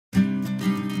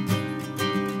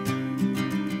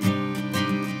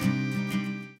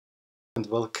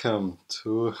welcome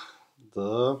to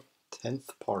the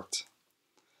 10th part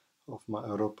of my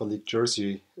Europa League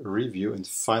jersey review, and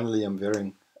finally I'm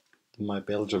wearing my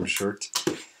Belgium shirt.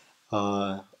 We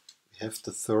have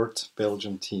the third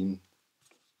Belgian team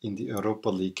in the Europa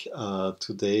League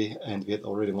today, and we had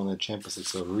already won a Champions League,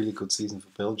 so a really good season for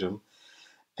Belgium.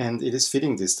 And it is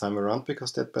fitting this time around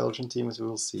because that Belgian team, as we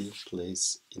will see,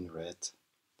 plays in red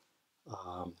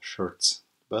shirts.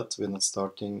 But we're not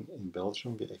starting in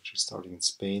Belgium, we're actually starting in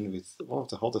Spain with one of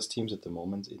the hottest teams at the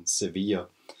moment in Sevilla,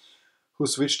 who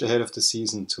switched ahead of the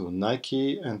season to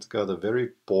Nike and got a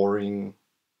very boring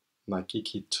Nike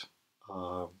kit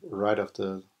right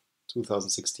after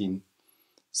 2016-17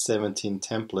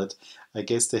 template. I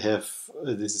guess they have,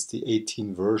 this is the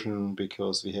 18 version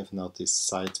because we have now this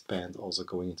side band also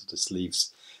going into the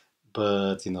sleeves.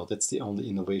 But you know, that's the only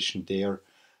innovation there.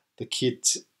 The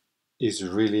kit is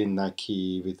really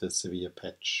Nike with the Sevilla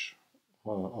patch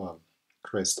or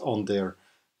crest on there,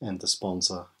 and the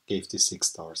sponsor gave this 6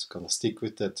 stars. Gonna stick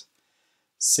with that.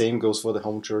 Same goes for the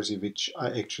home jersey, which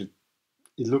it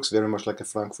looks very much like a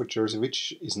Frankfurt jersey,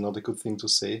 which is not a good thing to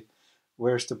say.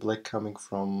 Where's the black coming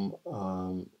from?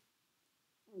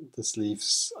 The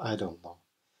sleeves, I don't know.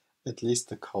 At least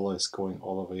the color is going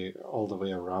all the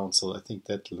way around, so I think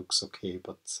that looks okay,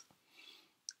 but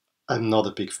I'm not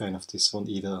a big fan of this one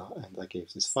either, and I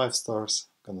gave this 5 stars.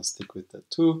 Gonna stick with that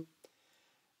too.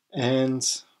 And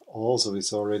also,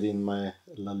 it's already in my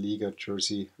La Liga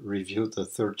jersey review, the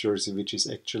third jersey, which is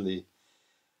actually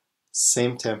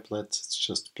same template. It's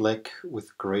just black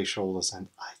with gray shoulders, and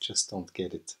I just don't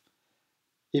get it.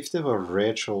 If there were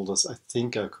red shoulders, I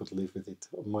think I could live with it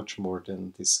much more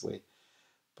than this way.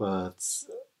 But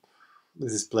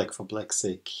this is black for black's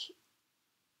sake.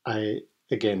 I,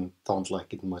 again, don't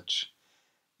like it much.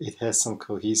 It has some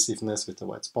cohesiveness with the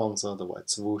white sponsor, the white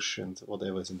swoosh, and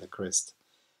whatever is in the crest.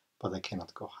 But I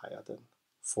cannot go higher than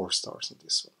 4 stars in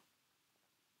this one.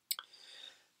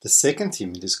 The second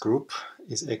team in this group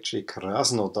is actually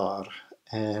Krasnodar,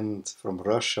 and from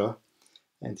Russia.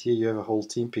 And here you have a whole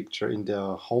team picture in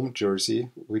their home jersey,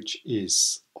 which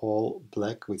is all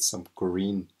black with some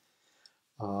green.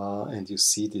 And you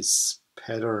see this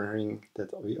patterning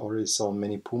that we already saw on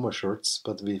many Puma shirts,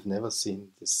 but we've never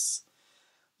seen this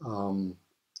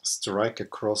strike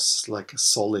across like a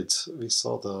solid. We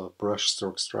saw the brush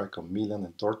stroke strike on Milan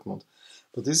and Dortmund,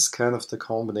 but this is kind of the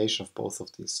combination of both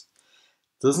of these.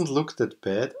 Doesn't look that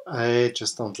bad. I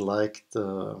just don't like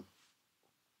the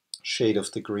shade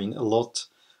of the green a lot.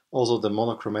 Also, the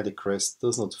monochromatic crest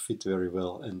does not fit very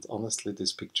well, and honestly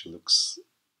this picture looks,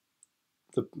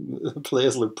 the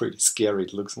players look pretty scary.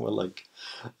 It looks more like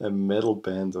a metal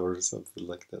band or something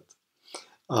like that.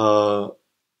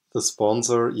 The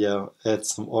sponsor, yeah, adds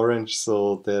some orange,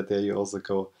 so there you also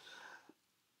go.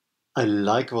 I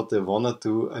like what they wanna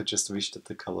do. I just wish that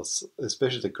the colors,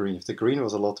 especially the green, if the green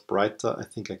was a lot brighter, I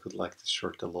think I could like this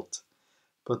shirt a lot.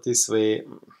 But this way,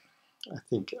 I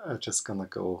think I'm just gonna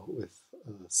go with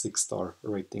a 6-star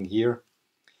rating here.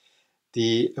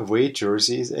 The away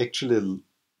jersey is actually a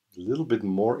little bit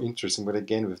more interesting, but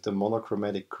again, with the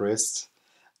monochromatic crest,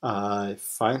 I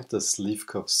find the sleeve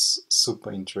cuffs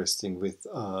super interesting, with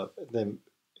them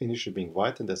initially being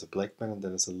white and there's a black band and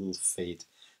then there's a little fade.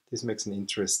 This makes an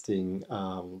interesting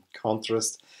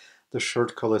contrast. The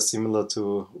shirt color is similar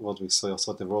to what we saw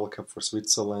at the World Cup for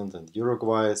Switzerland and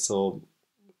Uruguay, so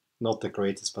not the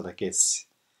greatest, but I guess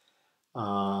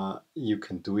you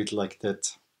can do it like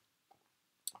that.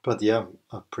 But yeah,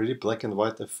 a pretty black and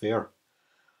white affair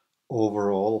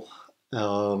overall.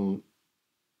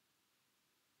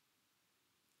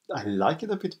 I like it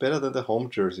a bit better than the home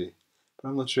jersey, but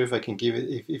I'm not sure if I can give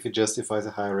it, if it justifies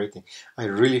a higher rating. I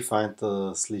really find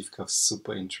the sleeve cuffs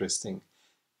super interesting.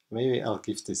 Maybe I'll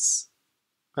give this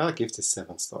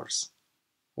 7 stars.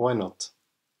 Why not?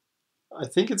 I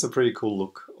think it's a pretty cool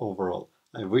look overall.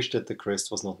 I wish that the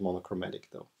crest was not monochromatic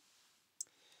though.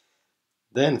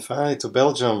 Then finally to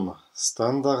Belgium,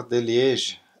 Standard de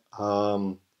Liège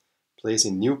plays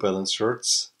in New Balance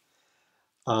shirts,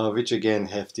 which again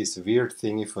have this weird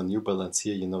thingy for New Balance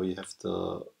here. You know, you have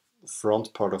the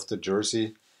front part of the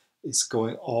jersey is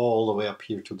going all the way up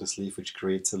here to the sleeve, which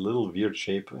creates a little weird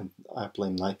shape, and I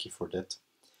blame Nike for that,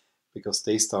 because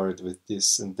they started with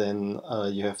this, and then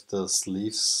you have the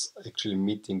sleeves actually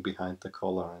meeting behind the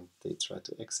collar and they try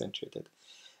to accentuate it.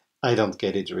 I don't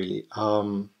get it really.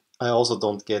 I also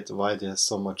don't get why there's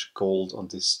so much gold on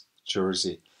this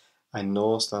jersey. I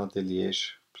know Standard de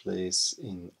Liège plays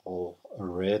in all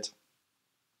red,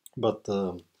 but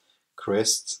the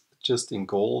crest just in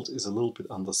gold is a little bit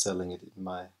underselling it in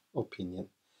my opinion.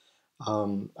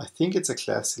 I think it's a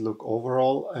classy look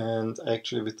overall, and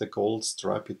actually with the gold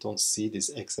stripe you don't see this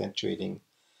accentuating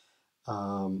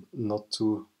not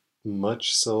too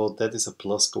much, so that is a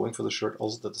plus going for the shirt.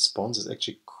 Also that the sponsor is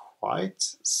actually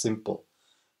quite simple.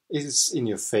 It is in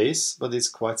your face, but it's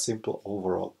quite simple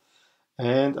overall.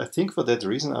 And I think for that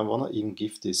reason I want to even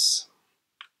give this,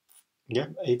 yeah,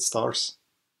 8 stars.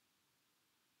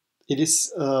 It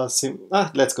is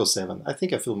let's go 7. I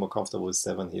think I feel more comfortable with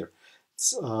 7 here.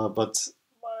 But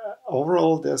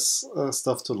overall there's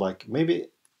stuff to like. Maybe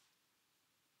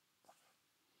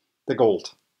the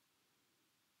gold.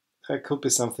 There could be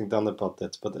something done about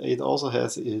that, but it also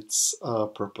has its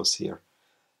purpose here.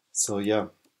 So yeah,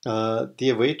 the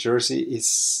away jersey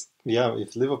is, yeah,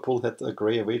 if Liverpool had a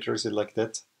grey away jersey like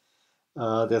that,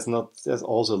 there's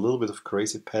also a little bit of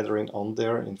crazy patterning on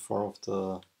there in form of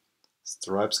the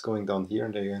stripes going down here,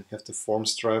 and then you have the form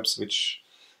stripes, which,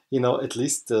 at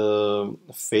least the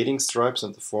fading stripes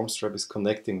and the form stripe is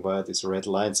connecting via this red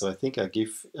line. So I think I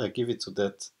give it to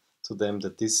them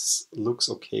that this looks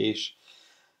okayish.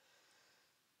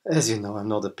 As you know, I'm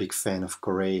not a big fan of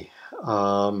gray,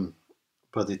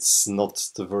 but it's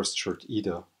not the worst shirt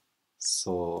either.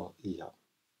 So yeah,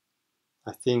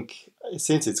 I think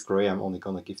since it's gray, I'm only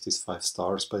gonna give this 5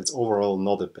 stars, but it's overall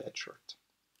not a bad shirt.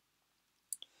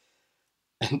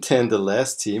 And then the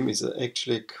last team is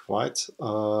actually quite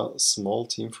a small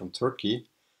team from Turkey,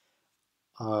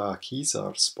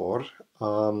 Akhisarspor,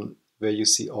 where you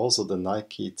see also the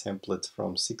Nike template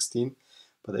from 16,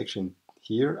 but actually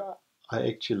here I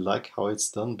actually like how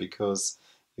it's done, because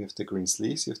you have the green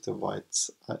sleeves, you have the white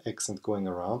accent going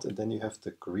around, and then you have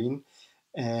the green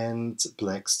and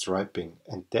black striping,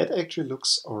 and that actually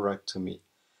looks alright to me.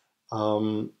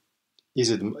 Is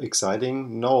it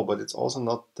exciting? No, but it's also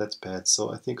not that bad.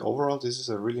 So I think overall this is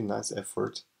a really nice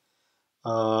effort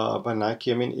by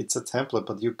Nike. I mean, it's a template,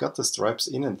 but you got the stripes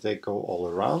in and they go all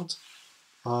around.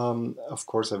 Of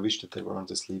course, I wish that they were on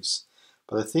the sleeves,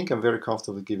 but I think I'm very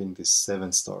comfortable giving this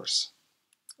 7 stars.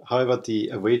 However, the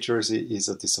away jersey is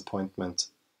a disappointment.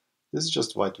 This is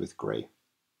just white with gray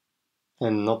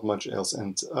and not much else.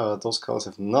 And those colors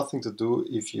have nothing to do.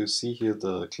 If you see here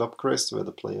the club crest where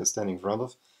the player is standing in front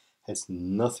of, has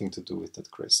nothing to do with that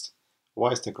crest.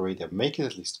 Why is the gray there? Make it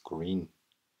at least green.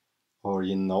 Or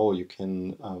you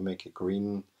can make a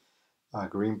green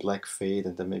black fade,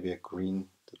 and then maybe a green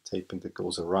taping that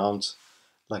goes around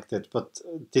like that. But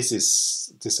this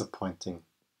is disappointing.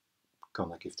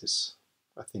 Gonna give this,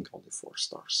 I think, only 4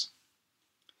 stars.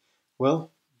 Well,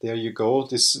 there you go.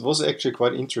 This was actually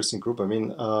quite interesting group. I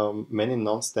mean, many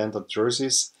non-standard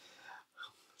jerseys,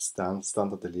 standard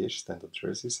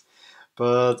jerseys,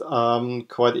 but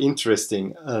quite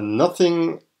interesting.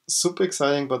 Nothing super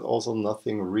exciting, but also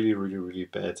nothing really, really, really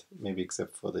bad. Maybe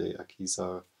except for the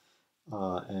Akhisar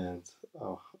and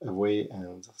away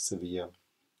and Sevilla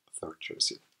 3rd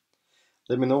jersey.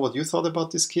 Let me know what you thought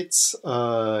about these kits.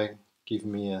 Give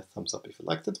me a thumbs up if you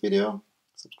liked that video.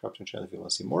 Subscribe to the channel if you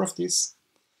want to see more of these.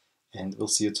 And we'll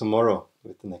see you tomorrow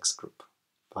with the next group.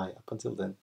 Bye. Up until then.